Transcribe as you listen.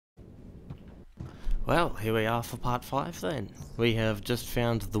Well, here we are for part 5 then. We have just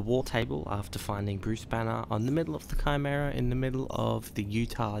found the war table after finding Bruce Banner on the middle of the Chimera in the middle of the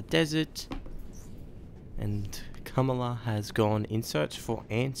Utah desert. And Kamala has gone in search for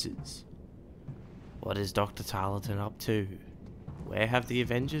answers. What is Dr. Tarleton up to? Where have the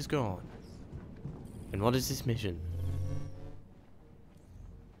Avengers gone? And what is this mission?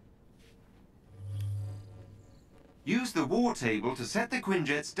 Use the war table to set the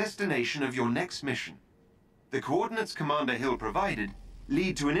Quinjet's destination of your next mission. The coordinates Commander Hill provided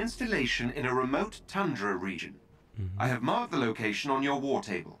lead to an installation in a remote tundra region. I have marked the location on your war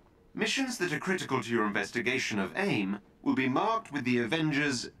table. Missions that are critical to your investigation of AIM will be marked with the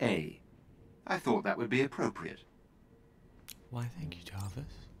Avengers A. I thought that would be appropriate. Why, thank you,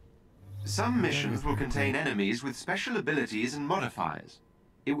 Jarvis. Some missions will contain enemies with special abilities and modifiers.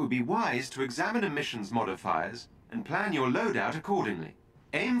 It would be wise to examine a mission's modifiers and plan your loadout accordingly.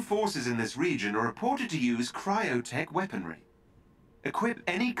 AIM forces in this region are reported to use cryotech weaponry. Equip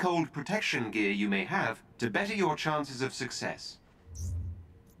any cold protection gear you may have to better your chances of success.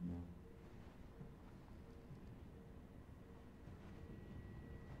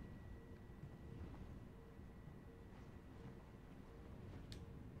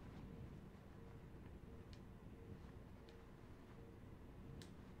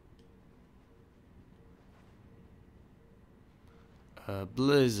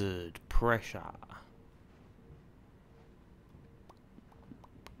 Blizzard pressure.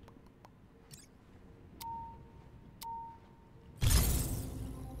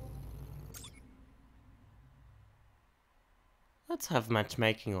 Let's have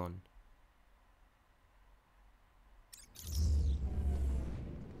matchmaking on.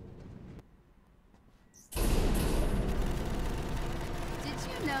 Did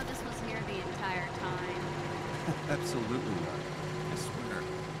you know this was here the entire time? Absolutely not. I swear.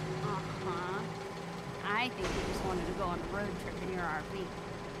 Uh-huh. I think you just wanted to go on a road trip in your RV.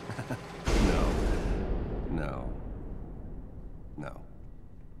 No.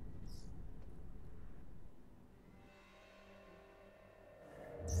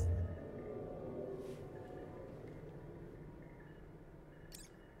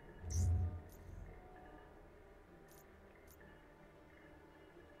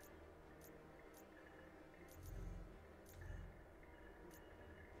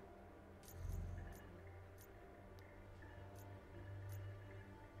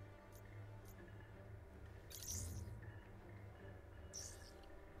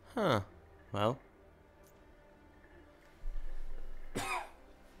 Huh. Well.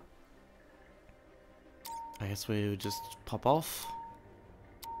 I guess we'll just pop off.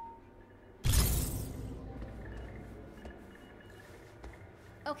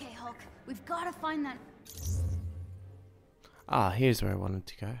 Okay, Hulk. We've got to find that... Ah, here's where I wanted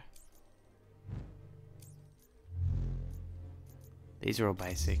to go. These are all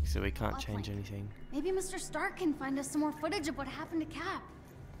basic, so we can't change anything. Maybe Mr. Stark can find us some more footage of what happened to Cap.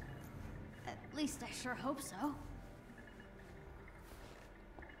 At least I sure hope so.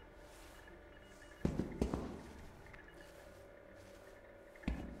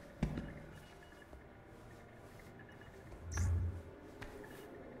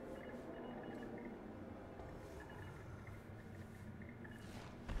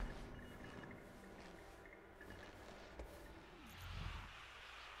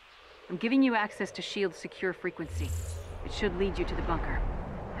 I'm giving you access to S.H.I.E.L.'s secure frequency. It should lead you to the bunker.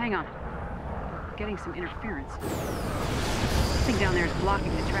 Hang on. I'm getting some interference. Something down there is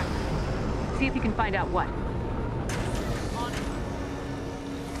blocking the traffic. See if you can find out what. On it.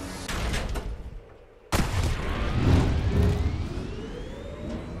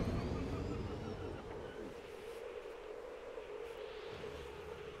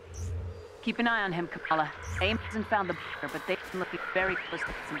 Keep an eye on him, Kamala. AIM hasn't found the bunker, but they've been looking very close to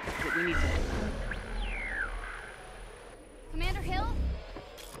some things that we need to... Commander Hill?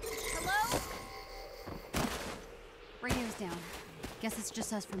 Hello? Radio's down. Guess it's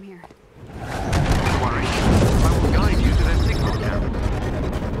just us from here. Don't worry. I will guide you to that signal camp.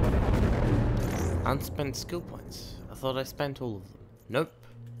 Unspent skill points. I thought I spent all of them. Nope.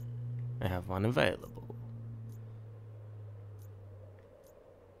 I have one available.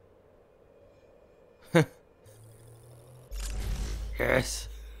 Yes.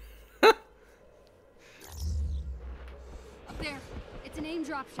 There. It's an AIM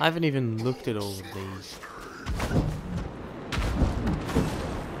dropship. I haven't even looked at all of these.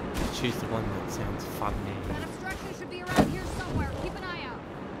 Choose the one that sounds fun. That obstruction should be around here somewhere. Keep an eye out.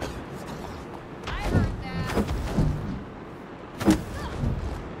 I heard that.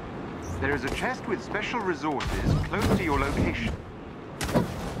 There is a chest with special resources close to your location.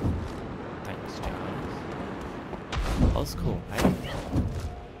 Thanks, Charlie. was cool, hey?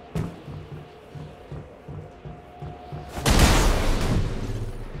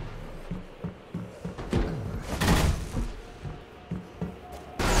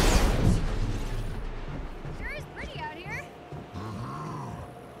 Sure is pretty out here.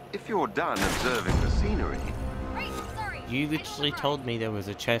 If you're done observing the scenery, Right, sorry. You literally told me there was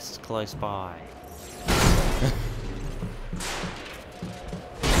a chest close by.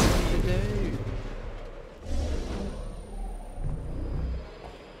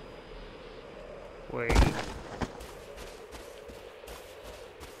 Wait.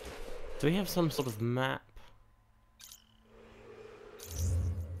 Do we have some sort of map?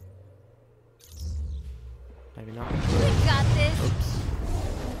 Maybe not. We got this. Oops.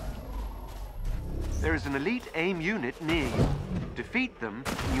 there is an elite AIM unit near you. Defeat them,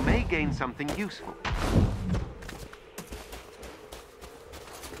 and you may gain something useful.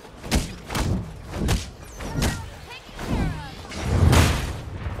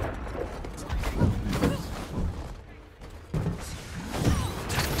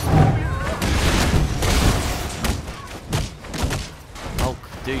 Hulk,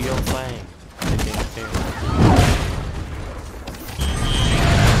 do your thing.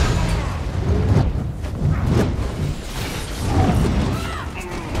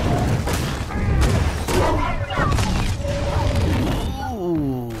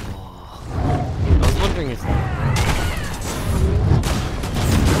 Ooh. I was wondering if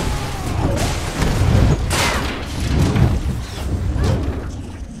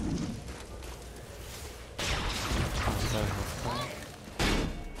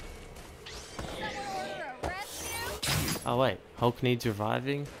oh wait, Hulk needs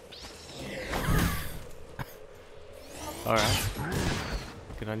reviving? Alright.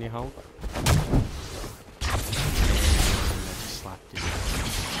 Good on you, Hulk. I just slapped you.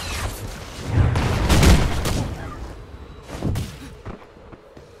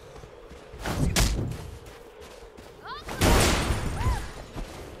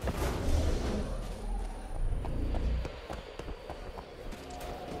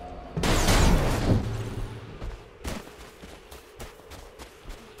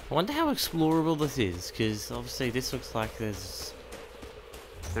 I wonder how explorable this is, because obviously this looks like there's...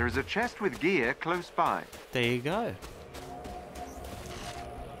 There is a chest with gear close by. There you go.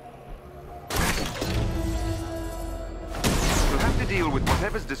 You'll have to deal with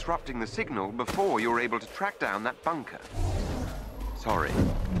whatever's disrupting the signal before you're able to track down that bunker. Sorry.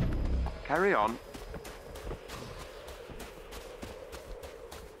 Carry on.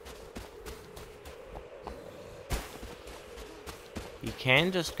 You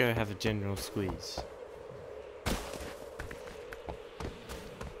can just go have a general squeeze.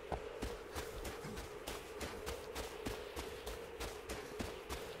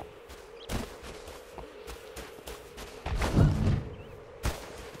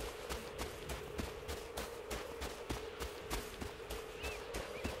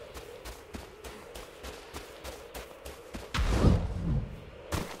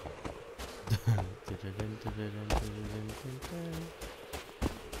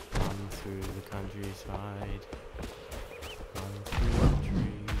 Run through the countryside. Run through the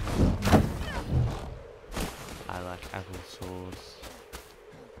trees. I like applesauce.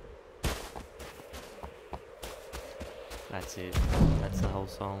 That's it. That's the whole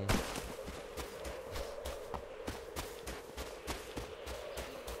song.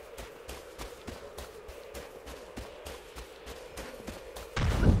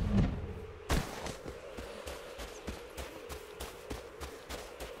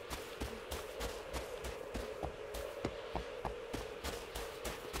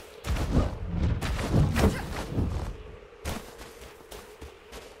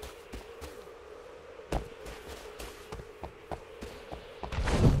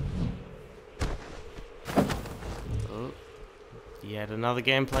 Yet another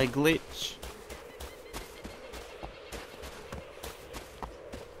gameplay glitch.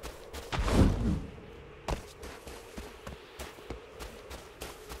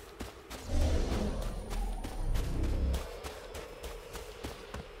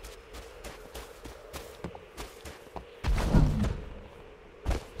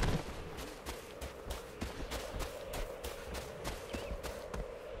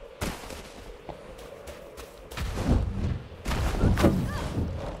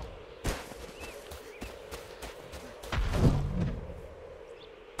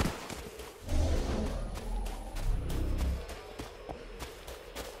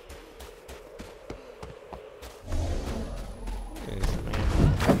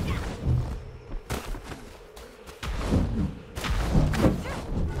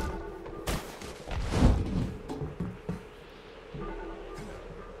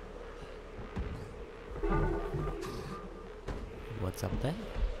 What's up there?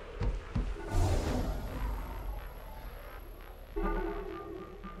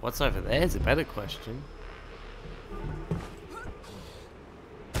 What's over there is a better question.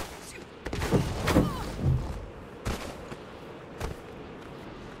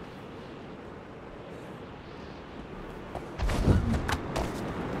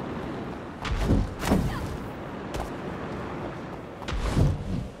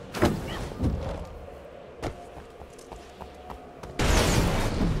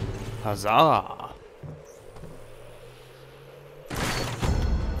 Huzzah!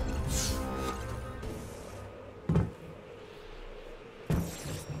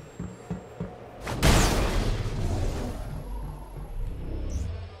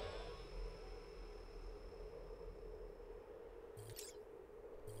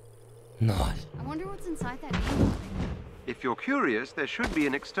 Nice. I wonder what's inside that game. If you're curious, there should be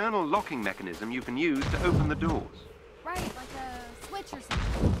an external locking mechanism you can use to open the doors. Right, like a switch or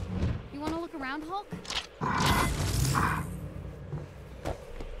something. You want to look around, Hulk?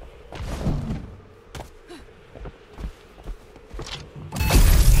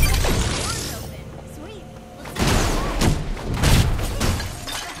 Sweet.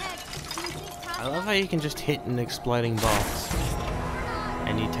 I love how you can just hit an exploding box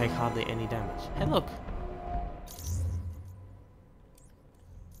and you take hardly any damage. Hey, look.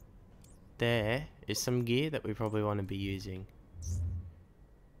 There is some gear that we probably want to be using.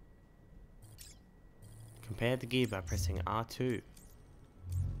 Compare the gear by pressing R2.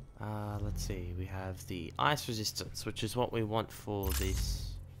 Let's see, we have the ice resistance, which is what we want for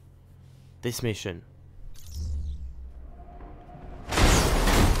this mission.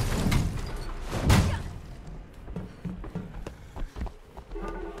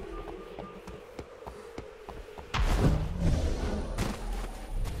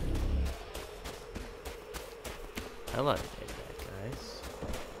 Hello there, guys.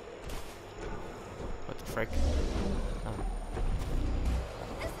 What the frick? Oh.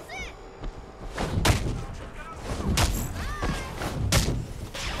 This is it!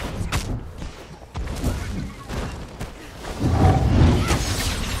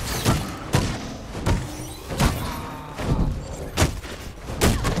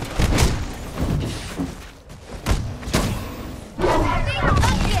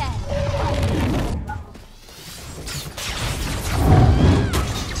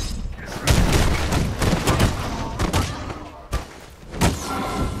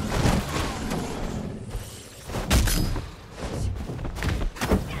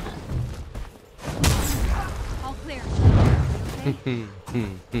 All clear.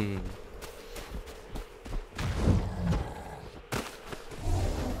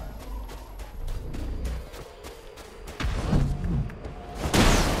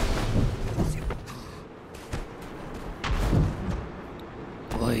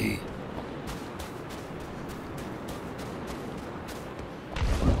 Boy.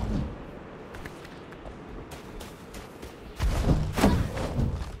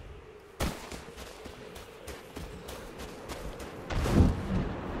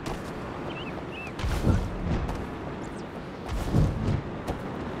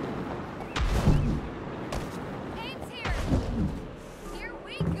 Aim's here. Here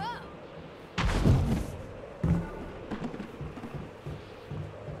we go.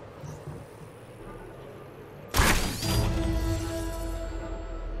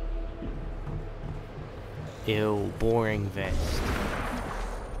 Ew, boring vest.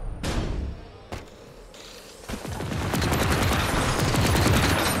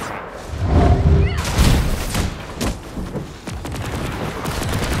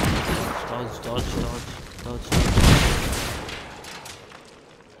 Dodge, dodge, dodge, dodge, dodge.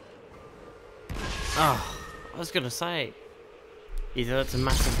 Oh, I was gonna say, either that's a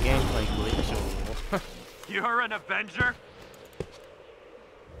massive gameplay glitch or... You're an Avenger?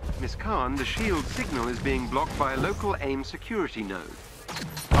 Miss Khan, the S.H.I.E.L.D. signal is being blocked by a local AIM security node.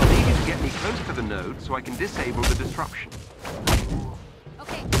 I'll need you to get me close to the node so I can disable the disruption.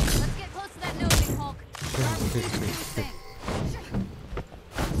 Okay, let's get close to that node, Big Hulk. Start with this new thing.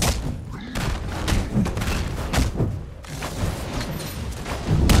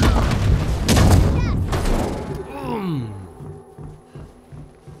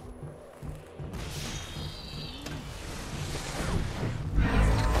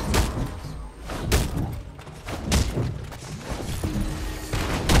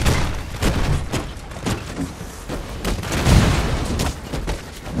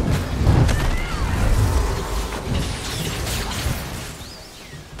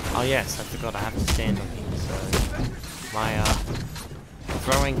 Oh yes, I forgot I have to stand on him, so my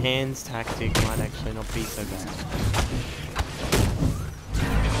throwing hands tactic might actually not be so bad.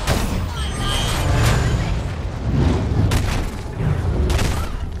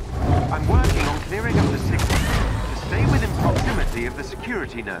 of the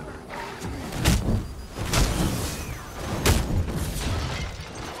security node.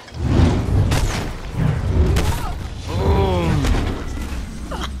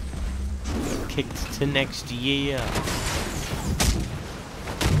 Kicked to next year.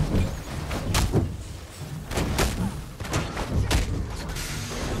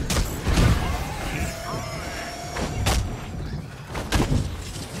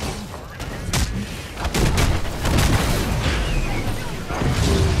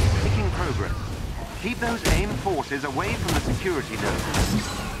 Making progress. Keep those AIM forces away from the security node.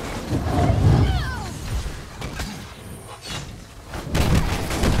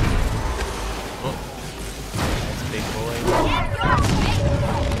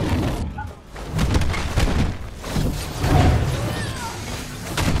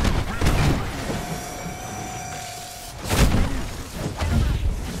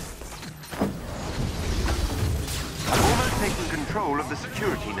 Control of the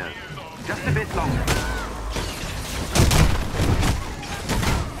security node. Just a bit longer.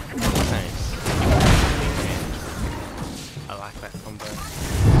 Nice. I like that combo.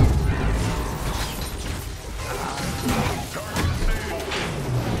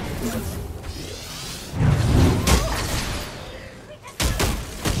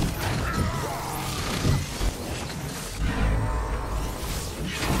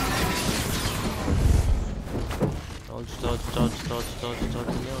 Dodge.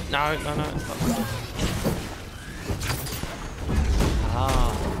 No.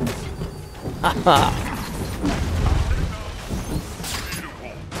 Haha.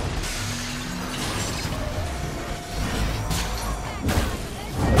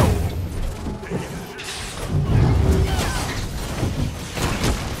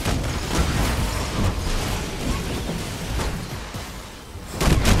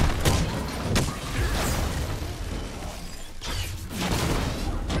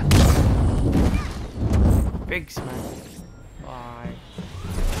 Big smash. Bye.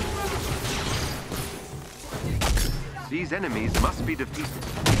 These enemies must be defeated.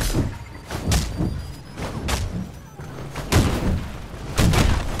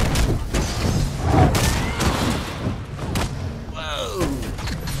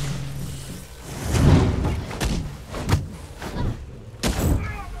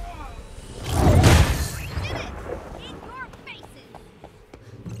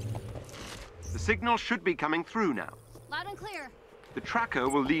 The signal should be coming through now. Loud and clear. The tracker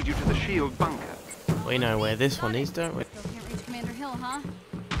will lead you to the S.H.I.E.L.D. bunker. We know where this one is, don't we? Still can't reach Commander Hill, huh?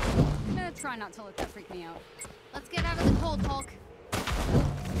 I'm gonna try not to let that freak me out. Let's get out of the cold, Hulk.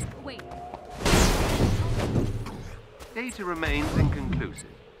 Wait. Data remains inconclusive.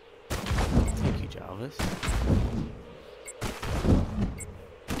 Thank you, Jarvis.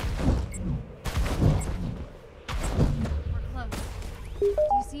 We're close. Do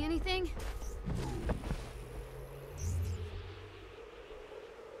you see anything?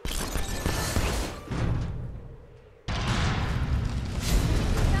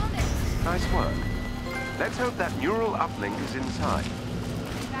 Found it. Nice work. Let's hope that neural uplink is inside.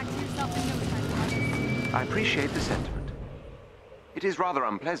 Get back to yourself in no time, Jarvis. I appreciate the sentiment. It is rather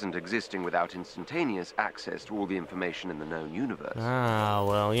unpleasant existing without instantaneous access to all the information in the known universe. Ah,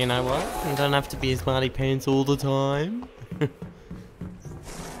 well, you know what? You don't have to be a smarty pants all the time.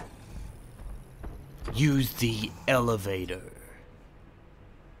 Use the elevator.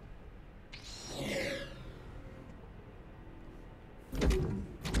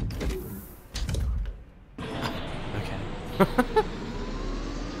 Okay.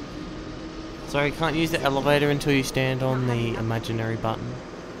 So you can't use the elevator until you stand on the imaginary button.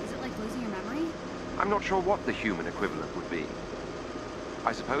 Is it like losing your memory? I'm not sure what the human equivalent would be.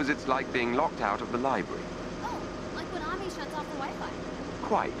 I suppose it's like being locked out of the library. Oh, like when Ami shuts off the Wi-Fi.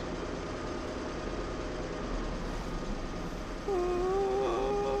 Quite.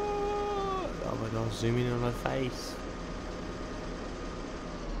 Oh my gosh, zoom in on her face.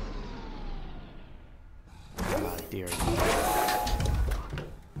 Oh dear.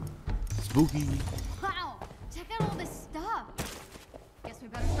 Spooky. Wow, check out all this stuff. Guess we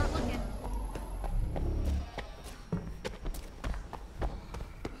better start looking.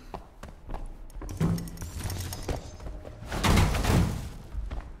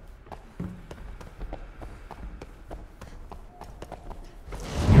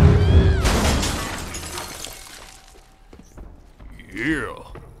 Yeah.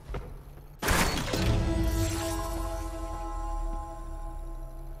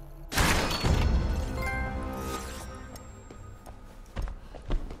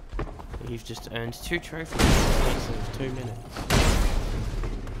 You've just earned 2 trophies in less than 2 minutes.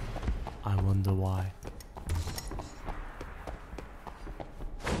 I wonder why.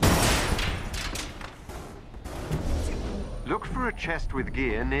 for a chest with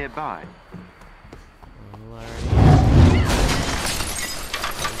gear nearby.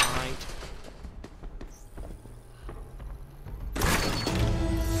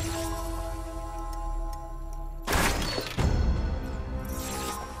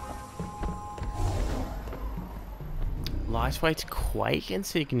 Lightweight Quake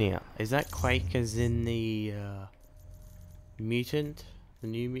insignia. Is that Quake as in the mutant? The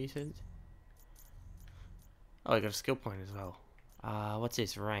new mutant? Oh, I got a skill point as well. What's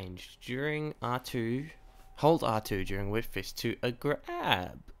this? Range. During R2, hold R2 during whip fist to a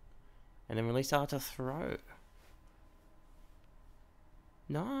grab. And then release R to throw.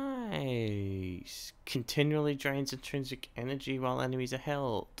 Nice. Continually drains intrinsic energy while enemies are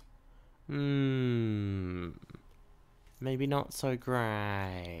held. Maybe not so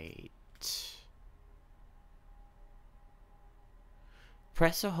great.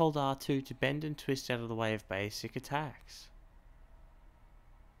 Press or hold R2 to bend and twist out of the way of basic attacks.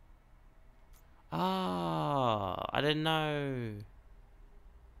 Ah, I didn't know.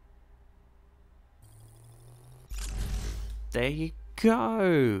 There you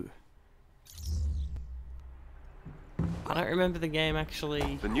go. I don't remember the game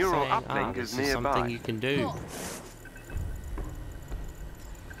actually The neural saying, uplink this is is nearby. something you can do. Cool.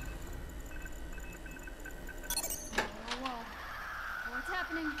 Whoa. What's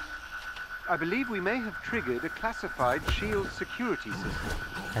happening? I believe we may have triggered a classified S.H.I.E.L.D. security system.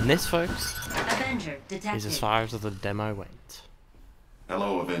 And this, folks, Avenger detected. is as far as the demo went.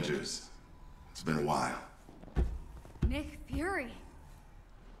 Hello, Avengers. It's been a while. Nick Fury.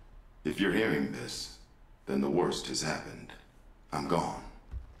 If you're hearing this, then the worst has happened. I'm gone,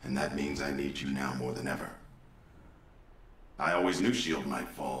 and that means I need you now more than ever. I always knew S.H.I.E.L.D. might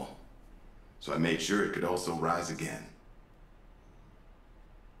fall, so I made sure it could also rise again.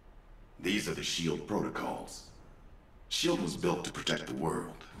 These are the S.H.I.E.L.D. protocols. S.H.I.E.L.D. was built to protect the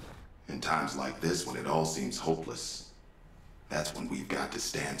world. In times like this, when it all seems hopeless, that's when we've got to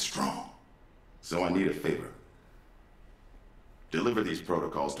stand strong. So I need a favor. Deliver these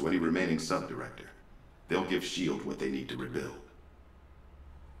protocols to any remaining sub-director. They'll give S.H.I.E.L.D. what they need to rebuild.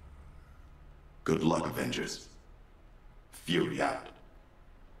 Good luck, Avengers. Fury out.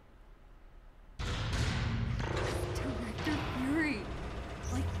 Director Fury.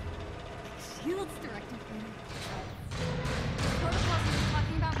 Like, S.H.I.E.L.D.'s Director Fury. The protocols you're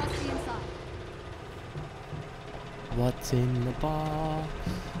talking about must be inside. What's in the box?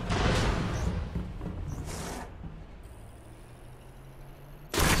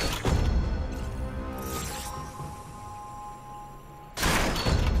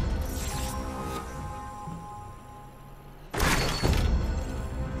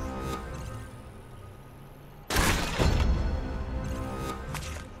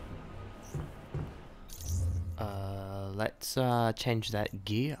 Let's change that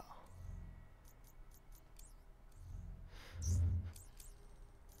gear.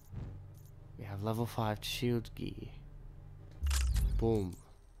 We have level 5 shield gear. Boom.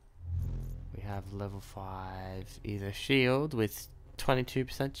 We have level 5 either shield with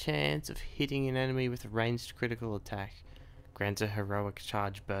 22% chance of hitting an enemy with a ranged critical attack. Grants a heroic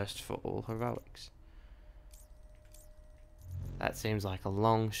charge burst for all heroics. That seems like a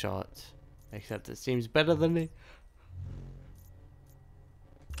long shot, except it seems better than the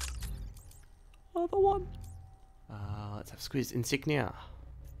other one. Let's have squeeze insignia.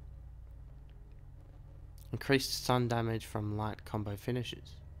 Increased stun damage from light combo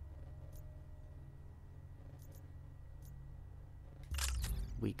finishes.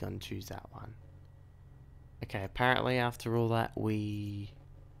 We gonna choose that one. Okay, apparently after all that we...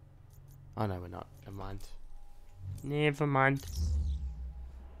 Oh no, we're not. Never mind. Never mind.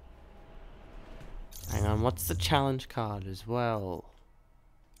 Hang on, what's the challenge card as well?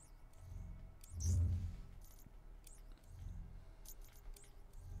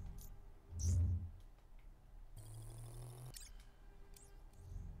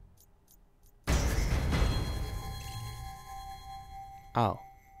 Oh.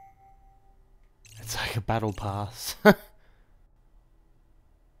 It's like a battle pass.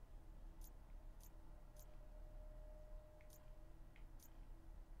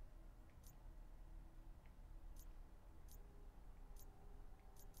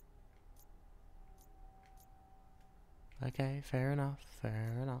 Okay, fair enough,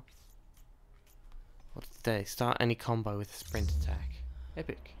 fair enough. What's today? Start any combo with a sprint attack.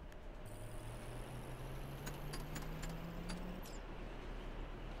 Epic.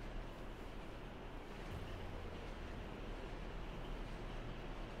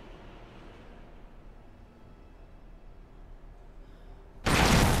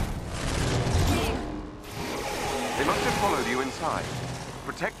 outside.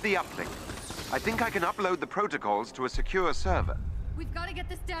 Protect the uplink. I think I can upload the protocols to a secure server. We've got to get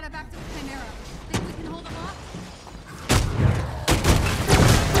this data back to the Chimera. Think we can hold them off?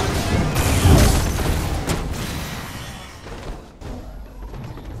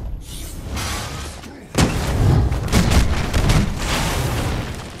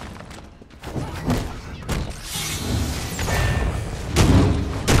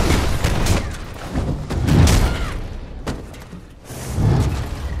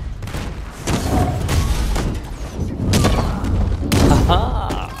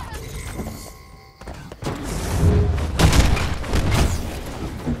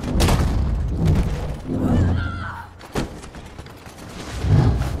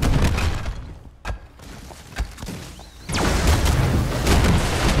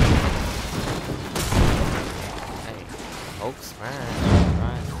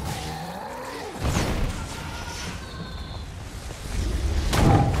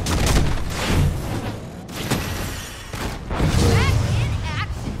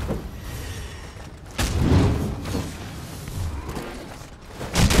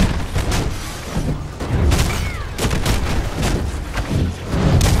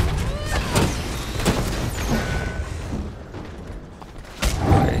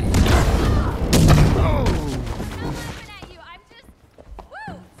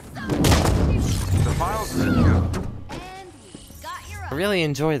 I really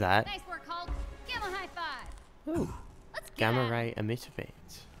enjoy that. Nice work, Hulk. Give him a high five. Ooh. Let's get Gamma out. ray emitter bait.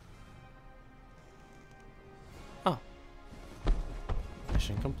 Oh.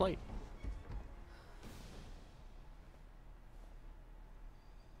 Mission complete.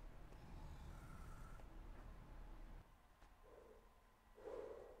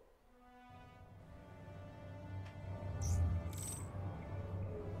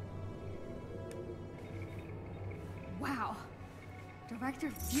 Wow. Director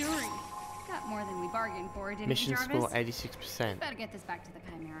Fury. Got more than we bargained for, didn't Mission you, score Jarvis? 86%. Better get this back to the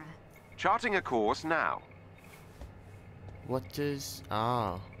Chimera. Charting a course now. What does...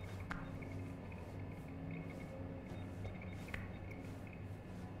 Ah.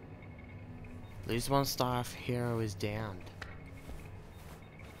 Lose 1 star if hero is downed.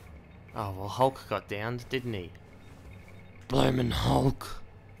 Oh, well Hulk got downed, didn't he? Blaming Hulk.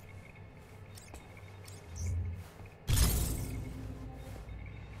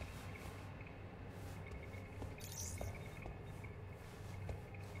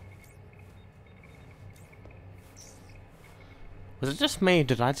 Was it just me?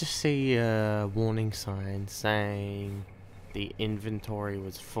 Did I just see a warning sign saying the inventory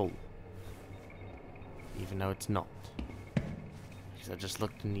was full? Even though it's not. Because I just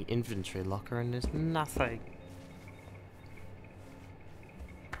looked in the inventory locker and there's nothing.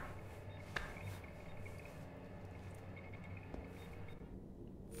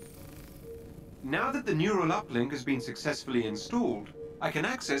 Now that the neural uplink has been successfully installed, I can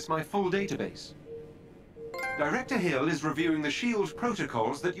access my full database. Director Hill is reviewing the S.H.I.E.L.D.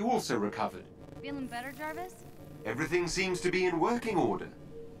 protocols that you also recovered. Feeling better, Jarvis? Everything seems to be in working order.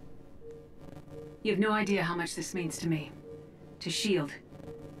 You have no idea how much this means to me. To S.H.I.E.L.D.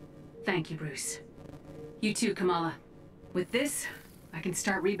 Thank you, Bruce. You too, Kamala. With this, I can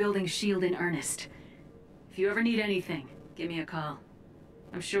start rebuilding S.H.I.E.L.D. in earnest. If you ever need anything, give me a call.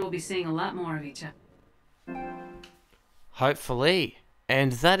 I'm sure we'll be seeing a lot more of each other. Hopefully.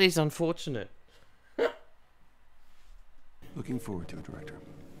 And that is unfortunate. Looking forward to it, Director.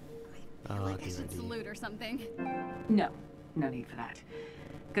 I feel like I should salute or something. No, no need for that.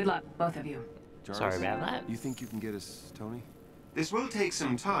 Good luck, both of you. Jarvis, Sorry about that. You think you can get us Tony? This will take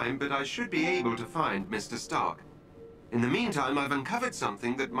some time, but I should be able to find Mr. Stark. In the meantime, I've uncovered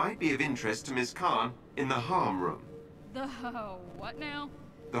something that might be of interest to Ms. Khan in the harm room. The what now?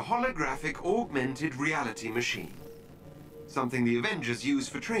 The holographic augmented reality machine. Something the Avengers use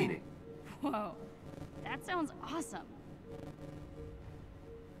for training. Whoa. That sounds awesome.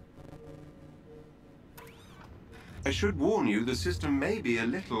 I should warn you, the system may be a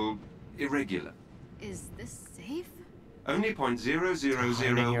little irregular. Is this safe? Only Honing your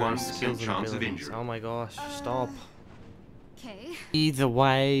 0.0001% skills and chance of abilities. injury. Oh my gosh, stop. Okay. Either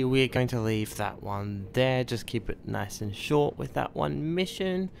way, we're going to leave that one there. Just keep it nice and short with that one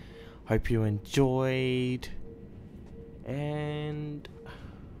mission. Hope you enjoyed. And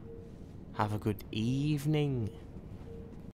have a good evening.